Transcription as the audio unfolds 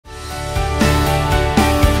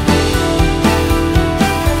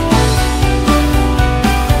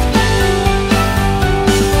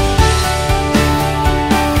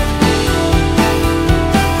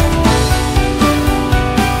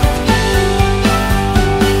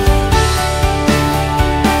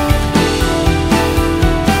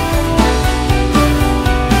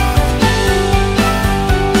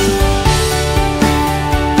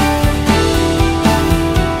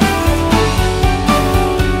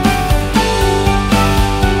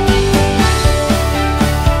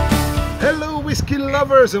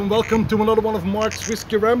lovers, and welcome to another one of Mark's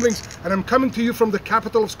Whiskey Ramblings. And I'm coming to you from the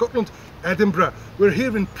capital of Scotland, Edinburgh. We're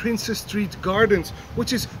here in Princess Street Gardens,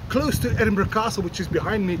 which is close to Edinburgh Castle, which is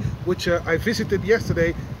behind me, which I visited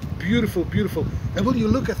yesterday. Beautiful, beautiful. And will you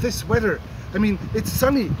look at this weather? I mean, it's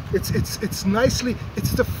sunny, it's nicely,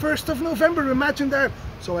 it's the 1st of November, imagine that.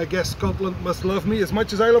 So I guess Scotland must love me as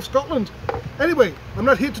much as I love Scotland. Anyway, I'm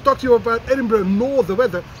not here to talk to you about Edinburgh nor the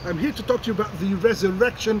weather. I'm here to talk to you about the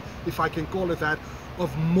resurrection, if I can call it that, of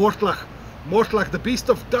Mortlach. Mortlach, the Beast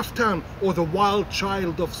of Dufftown, or the wild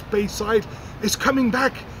child of Speyside, is coming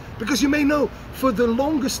back. Because you may know, for the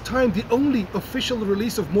longest time, the only official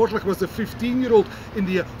release of Mortlach was the 15-year-old in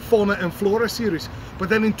the Fauna Flora series. But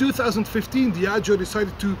then in 2015, Diageo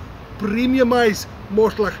decided to premiumize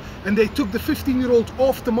Mortlach, and they took the 15-year-old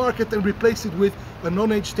off the market and replaced it with a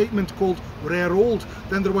non-age statement called Rare Old.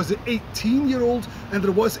 Then there was an 18-year-old and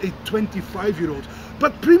there was a 25-year-old.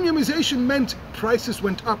 But premiumization meant prices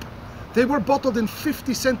went up. They were bottled in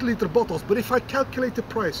 50 centiliter bottles, but if I calculate the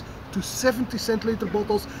price to 70 centiliter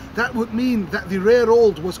bottles, that would mean that the Rare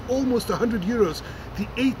Old was almost 100 euros, the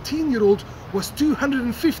 18-year-old was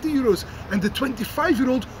 250 euros, and the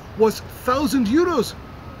 25-year-old was 1,000 euros.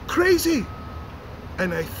 Crazy!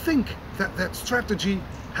 And I think that that strategy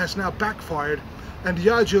has now backfired, and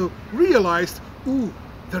Diageo realized, ooh,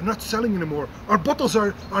 they're not selling anymore. Our bottles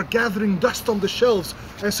are gathering dust on the shelves.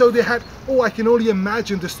 And so they had, oh, I can only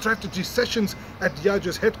imagine the strategy sessions at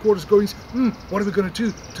Diageo's headquarters going, what are we going to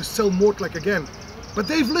do to sell Mortlach again? But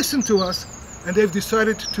they've listened to us and they've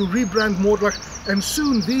decided to rebrand Mortlach, and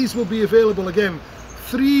soon these will be available again.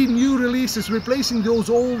 3 new releases replacing those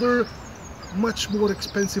older, much more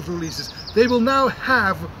expensive releases. They will now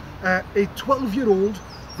have a 12-year-old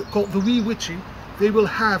called the Wee Witchy. They will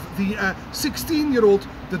have the 16-year-old,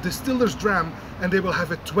 the Distiller's Dram, and they will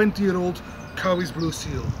have a 20-year-old Cowie's Blue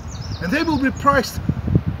Seal. And they will be priced,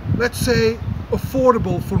 let's say,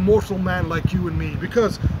 affordable for mortal man like you and me,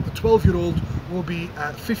 because the 12-year-old will be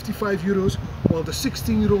at 55 euros, while the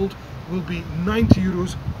 16-year-old will be 90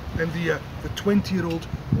 euros, and the 20-year-old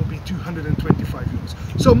will be 225 euros.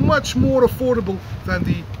 So much more affordable than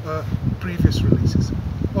the previous releases.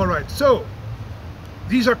 All right, so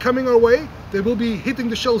these are coming our way. They will be hitting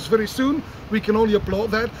the shelves very soon. We can only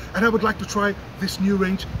applaud that. And I would like to try this new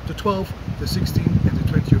range, the 12, the 16 and the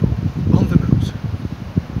 20-year-old on the nose.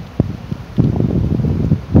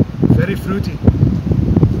 Very fruity.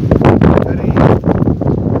 Very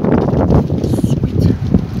sweet.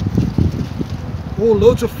 Oh,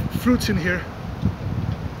 loads of fruits in here.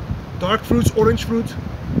 Dark fruits, orange fruit,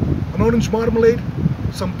 an orange marmalade,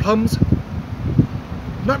 some plums.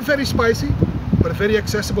 Not very spicy, but very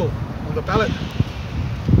accessible on the palate.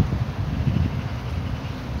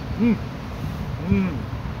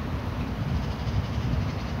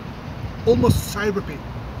 Almost syrupy.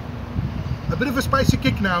 A bit of a spicy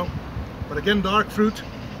kick now, but again dark fruit.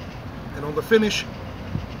 And on the finish,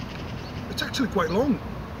 it's actually quite long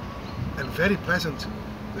and very pleasant.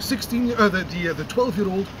 The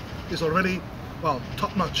 12-year-old is already, well,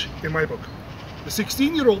 top-notch in my book. The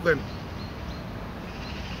 16-year-old then,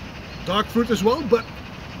 dark fruit as well, but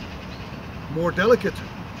more delicate,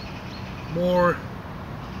 more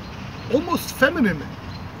almost feminine.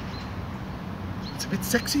 It's a bit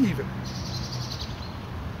sexy even.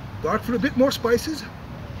 Dark fruit, a bit more spices,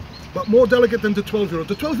 but more delicate than the 12-year-old.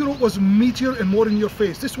 The 12-year-old was meatier and more in your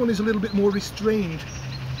face. This one is a little bit more restrained,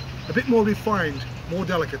 a bit more refined, more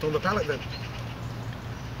delicate on the palate then.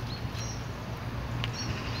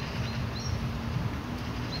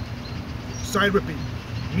 Syrupy,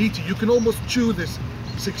 meaty, you can almost chew this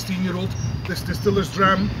 16-year-old, this Distiller's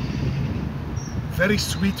Dram. Very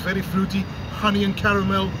sweet, very fruity, honey and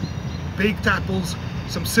caramel, baked apples,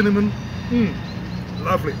 some cinnamon.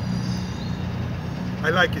 Lovely. I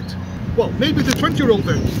like it. Well, maybe the 20-year-old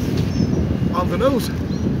then, on the nose.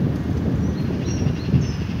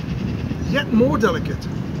 Yet more delicate,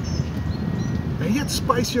 and yet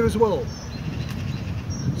spicier as well.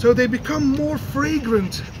 So they become more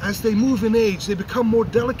fragrant as they move in age. They become more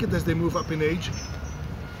delicate as they move up in age.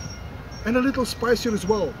 And a little spicier as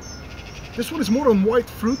well. This one is more on white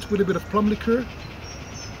fruit with a bit of plum liqueur.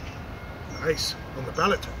 Nice on the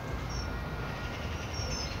palate.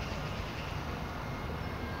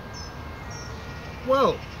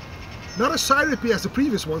 Well, not as syrupy as the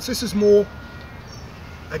previous ones. This is more,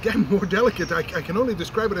 again, more delicate. I can only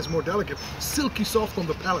describe it as more delicate. Silky soft on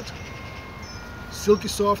the palate. Silky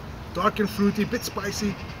soft, dark and fruity, bit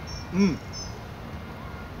spicy.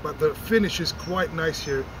 But the finish is quite nice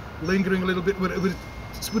here. Lingering a little bit with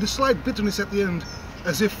a slight bitterness at the end,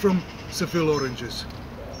 as if from Seville oranges.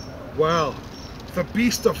 Well, the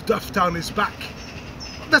Beast of Dufftown is back.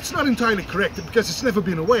 That's not entirely correct, because it's never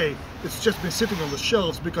been away. It's just been sitting on the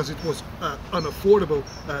shelves because it was unaffordable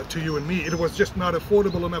to you and me. It was just not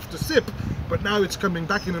affordable enough to sip, but now it's coming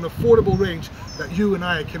back in an affordable range that you and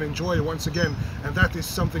I can enjoy once again, and that is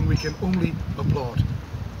something we can only applaud.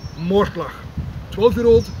 Mortlach,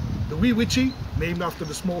 12-year-old, the wee witchy, named after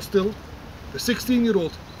the small still, the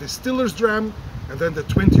 16-year-old distiller's dram, and then the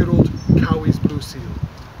 20-year-old Cowie's Blue Seal.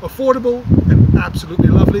 Affordable and absolutely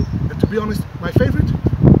lovely, and to be honest, my favorite,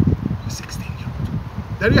 the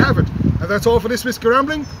 16-year-old. There you have it, and that's all for this Whisky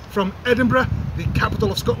Rambling from Edinburgh, the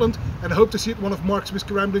capital of Scotland, and I hope to see you at one of Mark's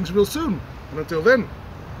Whisky Ramblings real soon. And until then,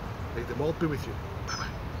 may the malt be with you.